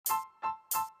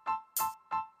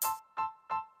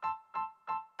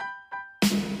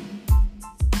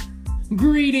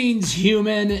Greetings,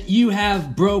 human. You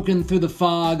have broken through the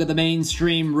fog of the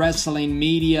mainstream wrestling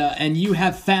media, and you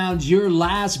have found your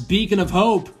last beacon of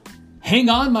hope. Hang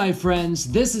on, my friends.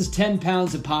 This is 10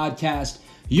 Pounds of Podcast.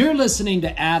 You're listening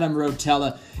to Adam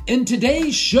Rotella. In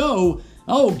today's show,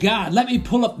 oh God, let me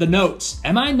pull up the notes.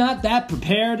 Am I not that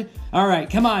prepared? All right,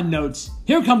 come on, notes.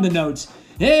 Here come the notes.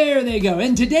 There they go.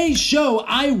 In today's show,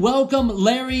 I welcome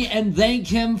Larry and thank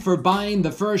him for buying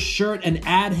the first shirt and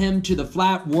add him to the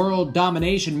Flat World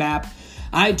Domination map.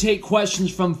 I take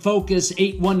questions from Focus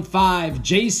 815,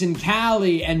 Jason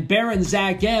Callie, and Baron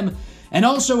Zach M. And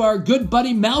also our good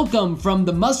buddy Malcolm from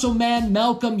the Muscle Man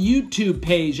Malcolm YouTube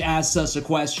page asks us a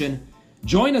question.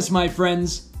 Join us, my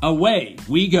friends. Away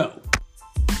we go.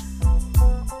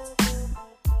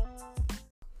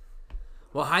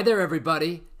 Well, hi there,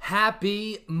 everybody.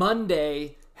 Happy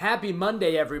Monday. Happy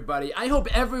Monday, everybody. I hope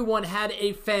everyone had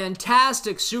a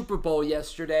fantastic Super Bowl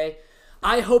yesterday.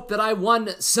 I hope that I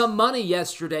won some money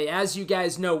yesterday. As you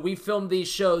guys know, we film these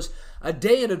shows a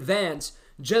day in advance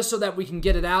just so that we can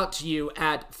get it out to you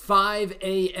at 5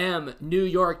 a.m. New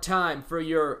York time for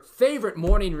your favorite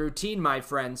morning routine, my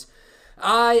friends.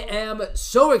 I am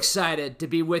so excited to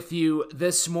be with you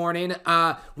this morning.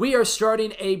 We are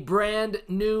starting a brand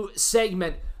new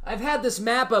segment. I've had this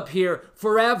map up here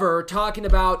forever talking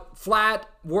about flat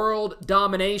world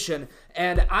domination,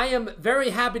 and I am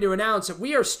very happy to announce that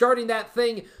we are starting that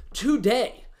thing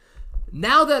today.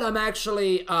 Now that I'm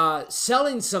actually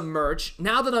selling some merch,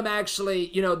 now that I'm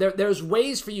actually, there's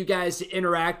ways for you guys to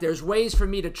interact, there's ways for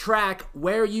me to track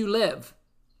where you live.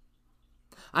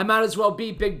 I might as well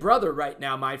be Big Brother right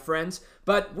now, my friends.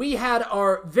 But we had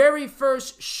our very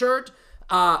first shirt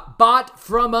bought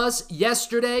from us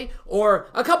yesterday, or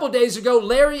a couple days ago.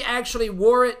 Larry actually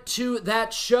wore it to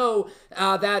that show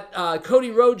that Cody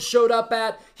Rhodes showed up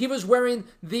at. He was wearing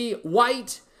the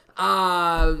white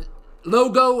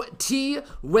logo tee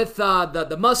with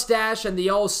the mustache and the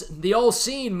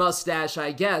all-seeing mustache,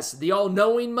 I guess. The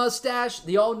all-knowing mustache,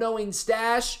 the all-knowing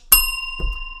stash.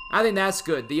 I think that's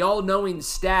good. The all-knowing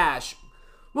stash.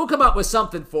 We'll come up with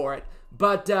something for it.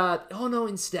 But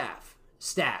all-knowing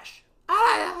stash.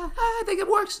 I think it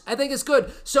works. I think it's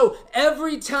good. So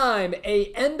every time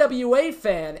a NWA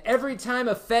fan, every time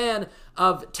a fan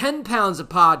of 10 Pounds of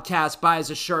Podcast buys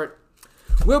a shirt,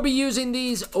 we'll be using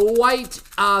these white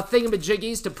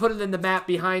thingamajiggies to put it in the map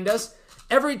behind us.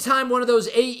 Every time one of those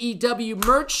AEW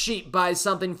merch sheet buys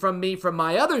something from me from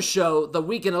my other show, The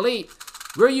Week in Elite,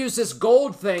 we'll use this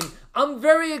gold thing. I'm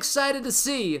very excited to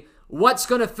see what's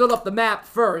going to fill up the map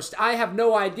first. I have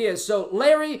no idea. So,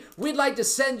 Larry, we'd like to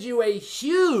send you a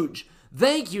huge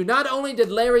thank you. Not only did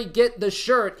Larry get the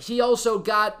shirt, he also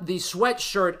got the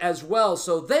sweatshirt as well.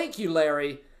 So, thank you,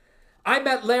 Larry. I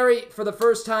met Larry for the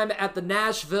first time at the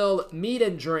Nashville Meet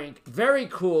and Drink. Very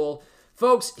cool.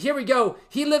 Folks, here we go.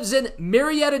 He lives in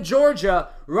Marietta,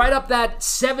 Georgia, right up that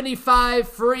 75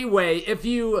 freeway. If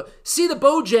you see the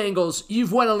Bojangles,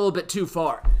 you've went a little bit too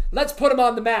far. Let's put him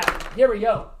on the map. Here we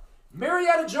go.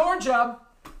 Marietta, Georgia,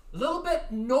 a little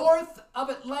bit north of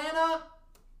Atlanta.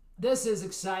 This is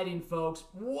exciting, folks.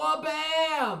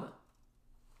 Wha-bam!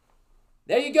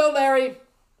 There you go, Larry.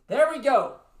 There we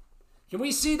go. Can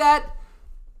we see that?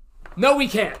 No, we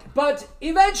can't. But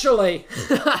eventually,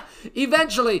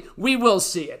 we will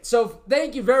see it. So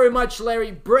thank you very much,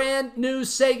 Larry. Brand new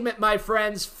segment, my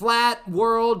friends. Flat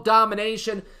World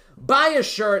Domination. Buy a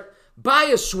shirt, buy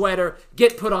a sweater,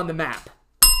 get put on the map.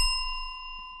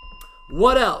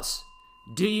 What else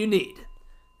do you need?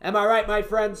 Am I right, my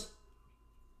friends?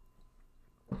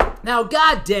 Now,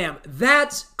 goddamn,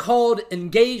 that's called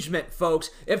engagement, folks.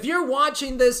 If you're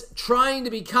watching this trying to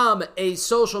become a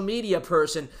social media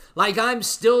person, like I'm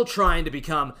still trying to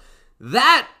become,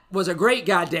 that was a great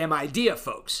goddamn idea,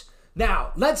 folks.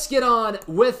 Now, let's get on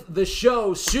with the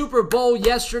show. Super Bowl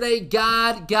yesterday,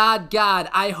 God,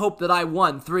 I hope that I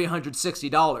won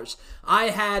 $360. I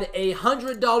had a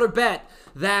 $100 bet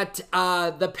that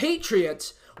the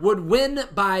Patriots would win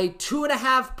by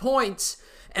 2.5 points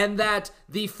and that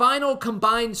the final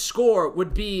combined score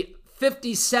would be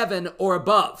 57 or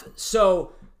above.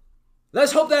 So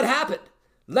let's hope that happened.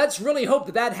 Let's really hope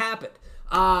that that happened.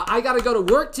 I got to go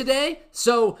to work today,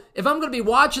 so if I'm going to be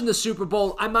watching the Super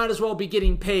Bowl, I might as well be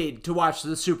getting paid to watch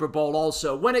the Super Bowl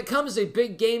also. When it comes to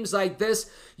big games like this,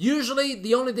 usually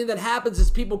the only thing that happens is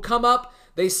people come up,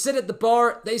 they sit at the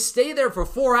bar, they stay there for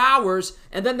 4 hours,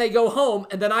 and then they go home,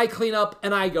 and then I clean up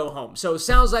and I go home. So it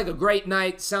sounds like a great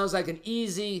night, sounds like an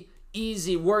easy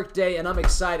work day, and I'm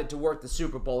excited to work the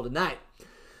Super Bowl tonight.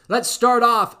 Let's start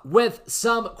off with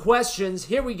some questions.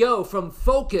 Here we go from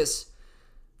Focus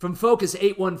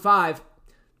 815.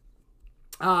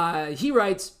 He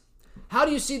writes, how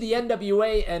do you see the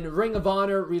NWA and Ring of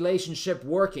Honor relationship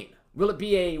working? Will it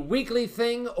be a weekly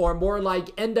thing or more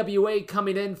like NWA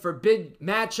coming in for big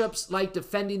matchups like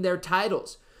defending their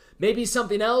titles? Maybe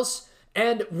something else?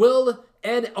 And will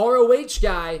an ROH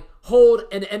guy hold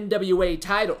an NWA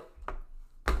title?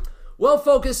 Well,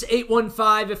 Focus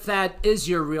 815, if that is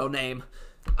your real name,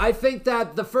 I think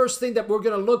that the first thing that we're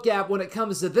going to look at when it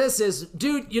comes to this is,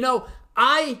 dude,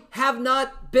 I have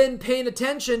not been paying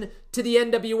attention to the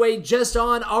NWA just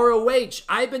on ROH.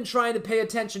 I've been trying to pay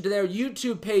attention to their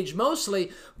YouTube page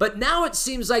mostly, but now it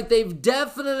seems like they've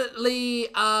definitely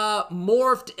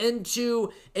morphed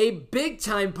into a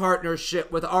big-time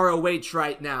partnership with ROH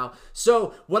right now.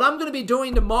 So what I'm going to be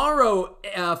doing tomorrow,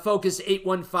 Focus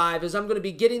 815, is I'm going to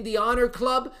be getting the Honor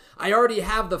Club. I already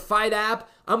have the Fight app.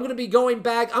 I'm going to be going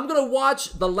back. I'm going to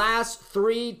watch the last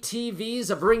 3 TVs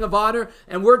of Ring of Honor,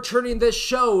 and we're turning this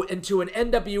show into an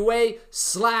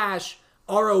NWA/ROH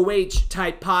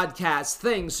type podcast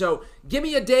thing. So give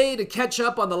me a day to catch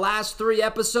up on the last 3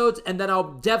 episodes, and then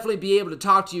I'll definitely be able to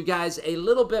talk to you guys a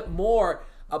little bit more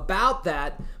about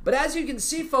that. But as you can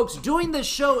see, folks, doing this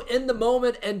show in the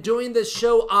moment and doing this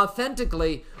show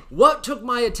authentically, what took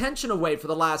my attention away for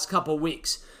the last couple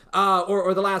weeks,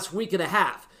 or the last week and a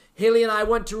half? Haley and I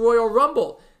went to Royal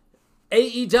Rumble.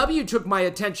 AEW took my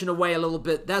attention away a little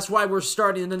bit. That's why we're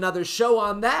starting another show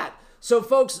on that. So,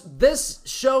 folks, this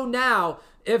show now,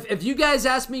 if you guys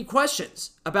ask me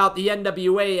questions about the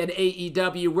NWA and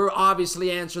AEW, we'll obviously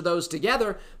answer those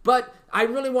together. But I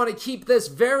really want to keep this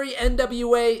very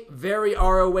NWA, very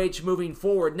ROH moving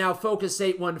forward. Now, Focus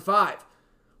 815.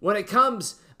 When it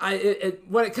comes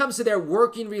to their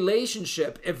working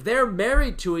relationship, if they're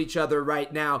married to each other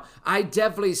right now, I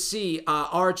definitely see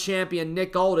our champion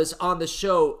Nick Aldis on the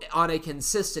show on a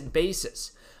consistent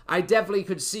basis. I definitely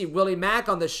could see Willie Mack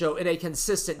on the show in a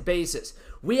consistent basis.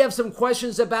 We have some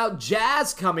questions about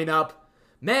Jazz coming up.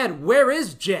 Man, where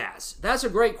is Jazz? That's a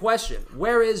great question.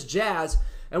 Where is Jazz?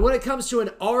 And when it comes to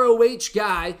an ROH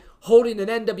guy holding an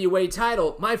NWA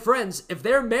title, my friends, if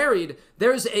they're married,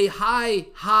 there's a high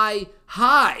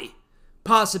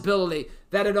possibility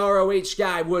that an ROH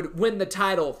guy would win the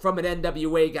title from an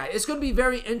NWA guy. It's going to be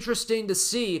very interesting to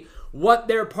see what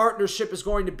their partnership is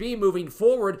going to be moving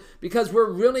forward, because we're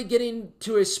really getting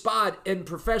to a spot in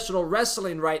professional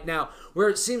wrestling right now where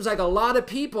it seems like a lot of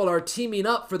people are teaming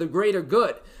up for the greater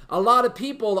good. A lot of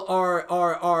people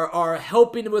are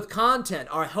helping with content,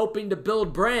 are helping to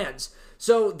build brands.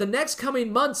 So the next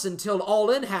coming months until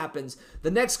All In happens,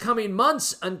 the next coming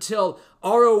months until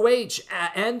ROH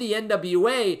and the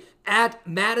NWA at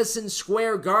Madison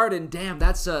Square Garden, damn,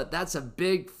 that's a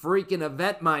big freaking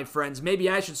event, my friends. Maybe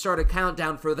I should start a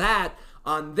countdown for that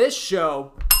on this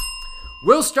show.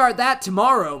 We'll start that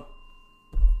tomorrow.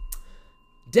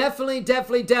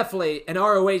 Definitely an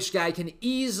ROH guy can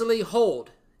easily hold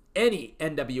any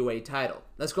NWA title.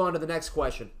 Let's go on to the next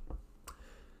question.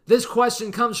 This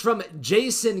question comes from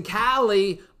Jason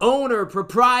Calley, owner,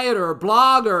 proprietor,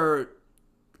 blogger,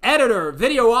 editor,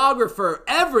 videographer,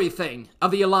 everything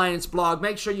of the Alliance blog.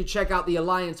 Make sure you check out the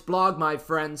Alliance blog, my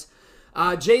friends.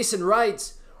 Jason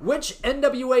writes, which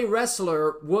NWA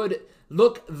wrestler would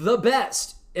look the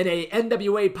best in a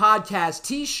NWA podcast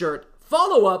t-shirt?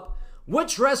 Follow up,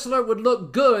 which wrestler would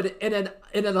look good in an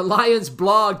Alliance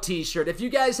blog t-shirt? If you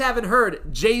guys haven't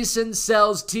heard, Jason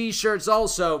sells t-shirts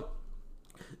also.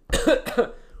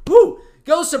 Woo!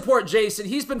 Go support Jason.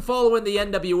 He's been following the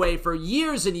NWA for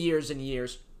years and years and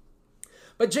years.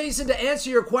 But Jason, to answer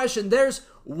your question, there's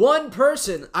one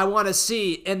person I want to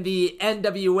see in the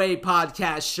NWA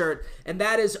podcast shirt, and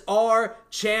that is our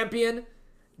champion,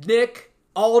 Nick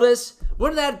Aldis.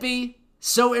 Wouldn't that be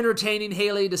so entertaining,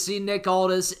 Haley, to see Nick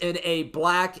Aldis in a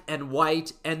black and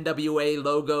white NWA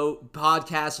logo,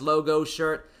 podcast logo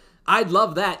shirt? I'd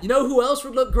love that. You know who else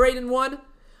would look great in one?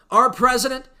 Our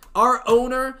president, our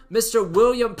owner, Mr.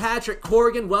 William Patrick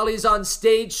Corgan, while he's on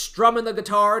stage strumming the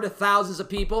guitar to thousands of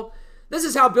people. This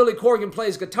is how Billy Corgan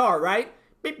plays guitar, right?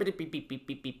 Beep, beep, beep, beep, beep,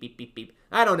 beep, beep, beep, beep, beep.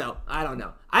 I don't know.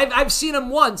 I've seen him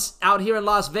once out here in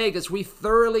Las Vegas. We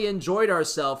thoroughly enjoyed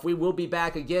ourselves. We will be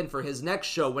back again for his next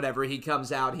show whenever he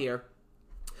comes out here.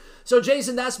 So,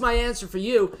 Jason, that's my answer for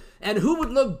you. And who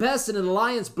would look best in an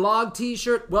Alliance blog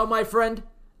t-shirt? Well, my friend,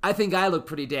 I think I look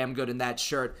pretty damn good in that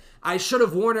shirt. I should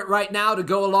have worn it right now to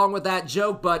go along with that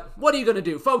joke, but what are you going to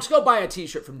do? Folks, go buy a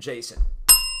t-shirt from Jason.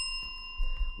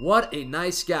 What a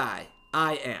nice guy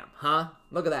I am, huh?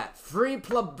 Look at that. Free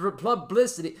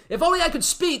publicity. If only I could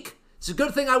speak. It's a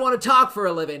good thing I want to talk for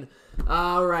a living.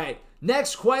 All right.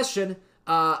 Next question,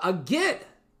 again,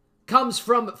 comes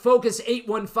from Focus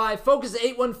 815. Focus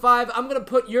 815, I'm going to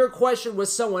put your question with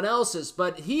someone else's,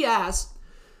 but he asked,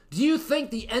 Do you think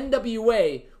the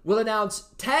NWA will announce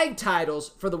tag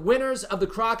titles for the winners of the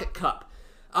Crockett Cup?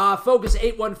 Focus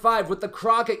 815, with the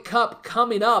Crockett Cup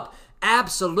coming up,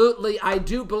 absolutely, I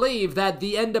do believe that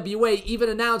the NWA even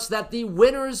announced that the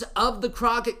winners of the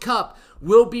Crockett Cup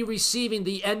will be receiving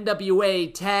the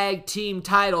NWA tag team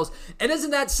titles. And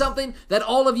isn't that something that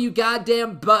all of you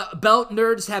goddamn belt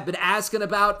nerds have been asking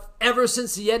about ever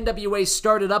since the NWA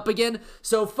started up again?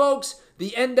 So folks,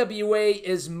 the NWA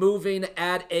is moving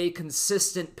at a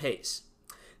consistent pace.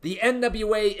 The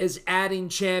NWA is adding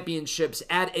championships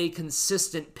at a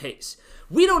consistent pace.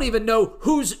 We don't even know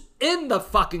who's in the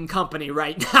fucking company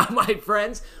right now, my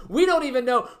friends. We don't even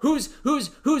know who's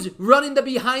running the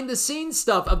behind the scenes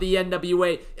stuff of the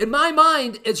NWA. In my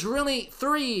mind, it's really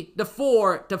 3 to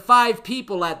 4 to 5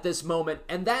 people at this moment,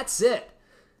 and that's it.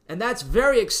 And that's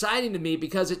very exciting to me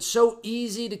because it's so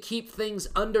easy to keep things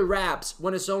under wraps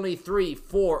when it's only 3,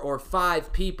 4, or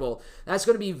 5 people. That's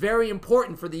going to be very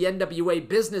important for the NWA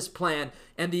business plan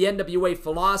and the NWA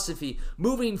philosophy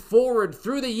moving forward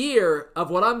through the year of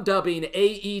what I'm dubbing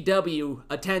AEW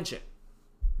attention.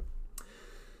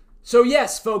 So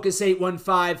yes, Focus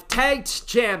 815, tag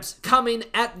champs coming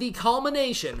at the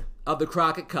culmination of the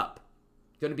Crockett Cup.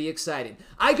 Going to be exciting.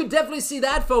 I could definitely see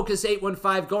that, Focus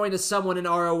 815, going to someone in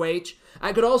ROH.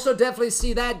 I could also definitely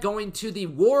see that going to the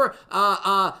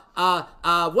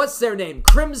what's their name?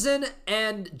 Crimson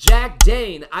and Jack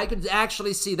Dane. I could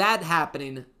actually see that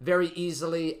happening very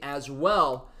easily as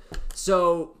well.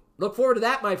 So look forward to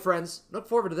that, my friends. Look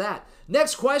forward to that.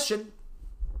 Next question.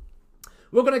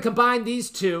 We're going to combine these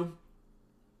two.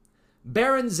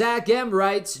 Baron Zach M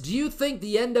writes, do you think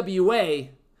the NWA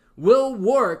will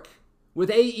work with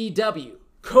AEW?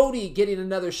 Cody getting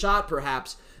another shot,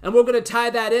 perhaps. And we're going to tie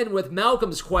that in with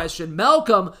Malcolm's question.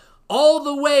 Malcolm, all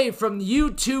the way from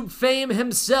YouTube fame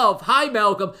himself. Hi,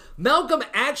 Malcolm. Malcolm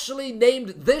actually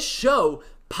named this show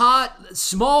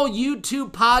Small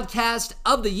YouTube Podcast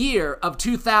of the Year of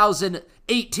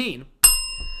 2018.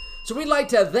 So we'd like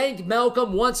to thank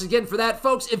Malcolm once again for that.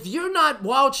 Folks, if you're not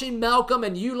watching Malcolm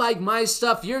and you like my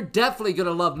stuff, you're definitely going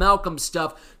to love Malcolm's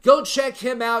stuff. Go check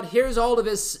him out. Here's all of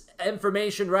his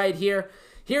information right here.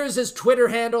 Here's his Twitter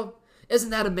handle.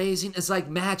 Isn't that amazing? It's like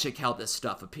magic how this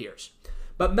stuff appears.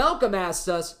 But Malcolm asked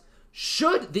us,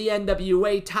 should the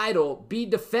NWA title be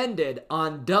defended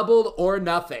on Double or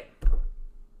Nothing?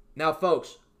 Now,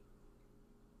 folks,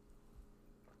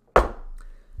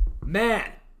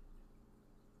 man,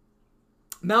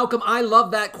 Malcolm, I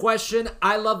love that question.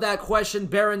 I love that question,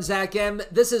 Baron Zach M.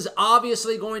 This is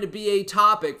obviously going to be a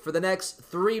topic for the next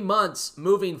 3 months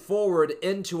moving forward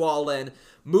into All In,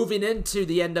 moving into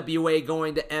the NWA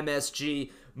going to MSG,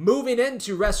 moving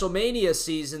into WrestleMania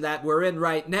season that we're in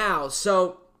right now.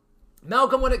 So,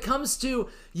 Malcolm, when it comes to,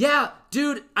 yeah,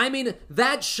 dude, I mean,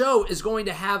 that show is going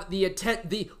to have the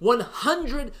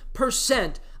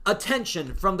 100%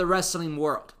 attention from the wrestling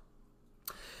world.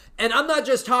 And I'm not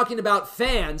just talking about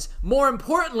fans. More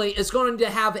importantly, it's going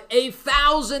to have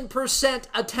 1,000%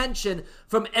 attention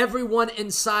from everyone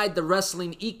inside the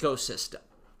wrestling ecosystem.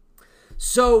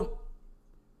 So,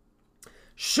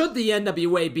 should the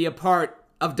NWA be a part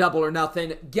of Double or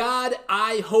Nothing? God,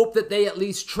 I hope that they at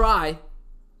least try.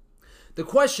 The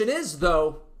question is,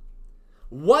 though,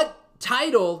 what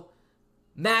title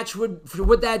match would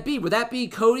that be? Would that be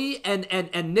Cody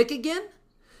and Nick again?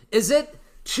 Is it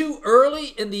too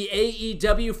early in the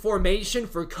AEW formation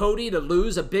for Cody to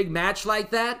lose a big match like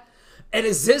that? And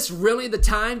is this really the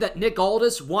time that Nick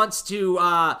Aldis wants to,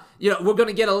 we're going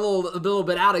to get a little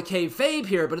bit out of kayfabe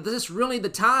here, but is this really the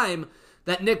time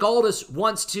that Nick Aldis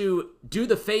wants to do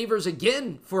the favors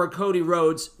again for Cody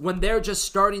Rhodes when they're just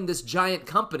starting this giant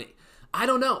company? I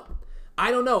don't know.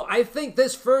 I think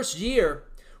this first year,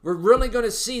 we're really going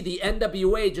to see the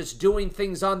NWA just doing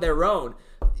things on their own.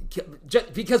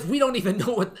 Just because we don't even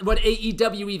know what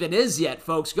AEW even is yet,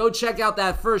 folks. Go check out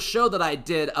that first show that I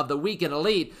did of the Week in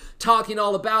Elite, talking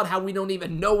all about how we don't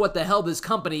even know what the hell this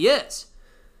company is.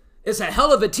 It's a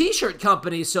hell of a t-shirt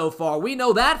company so far. We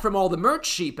know that from all the merch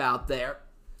sheep out there.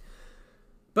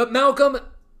 But Malcolm,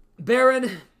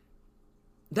 Baron,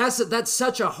 that's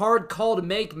such a hard call to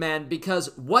make, man,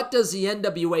 because what does the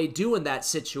NWA do in that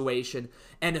situation?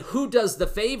 And who does the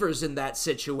favors in that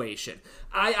situation?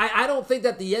 I don't think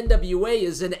that the NWA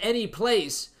is in any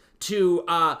place to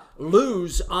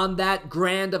lose on that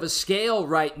grand of a scale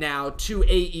right now to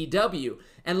AEW.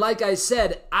 And like I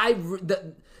said,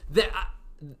 the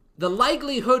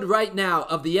likelihood right now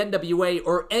of the NWA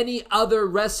or any other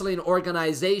wrestling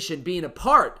organization being a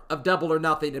part of Double or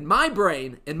Nothing, in my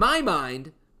brain, in my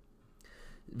mind,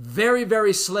 very,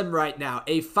 very slim right now.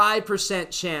 A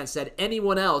 5% chance that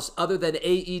anyone else other than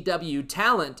AEW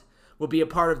talent will be a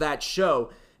part of that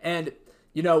show. And,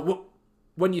 you know,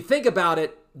 when you think about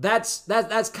it, that's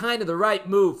kind of the right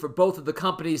move for both of the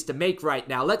companies to make right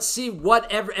now. Let's see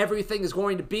what everything is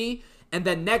going to be. And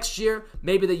then next year,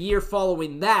 maybe the year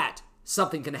following that,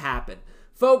 something can happen.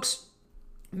 Folks,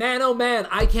 man, oh man,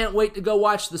 I can't wait to go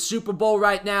watch the Super Bowl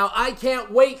right now. I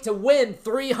can't wait to win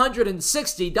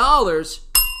 $360.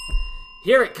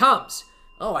 Here it comes.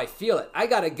 Oh, I feel it. I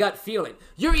got a gut feeling.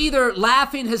 You're either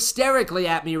laughing hysterically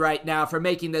at me right now for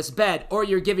making this bet, or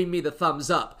you're giving me the thumbs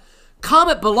up.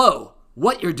 Comment below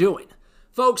what you're doing.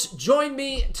 Folks, join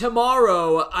me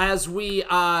tomorrow as we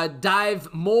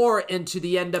dive more into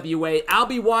the NWA. I'll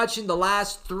be watching the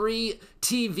last 3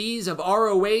 TVs of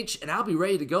ROH, and I'll be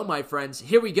ready to go, my friends.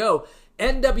 Here we go.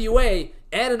 NWA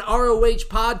and an ROH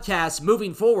podcast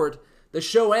moving forward. The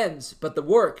show ends, but the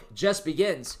work just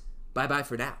begins. Bye-bye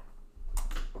for now.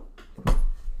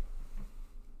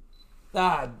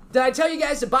 Did I tell you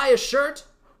guys to buy a shirt?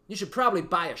 You should probably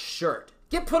buy a shirt.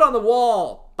 Get put on the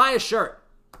wall. Buy a shirt.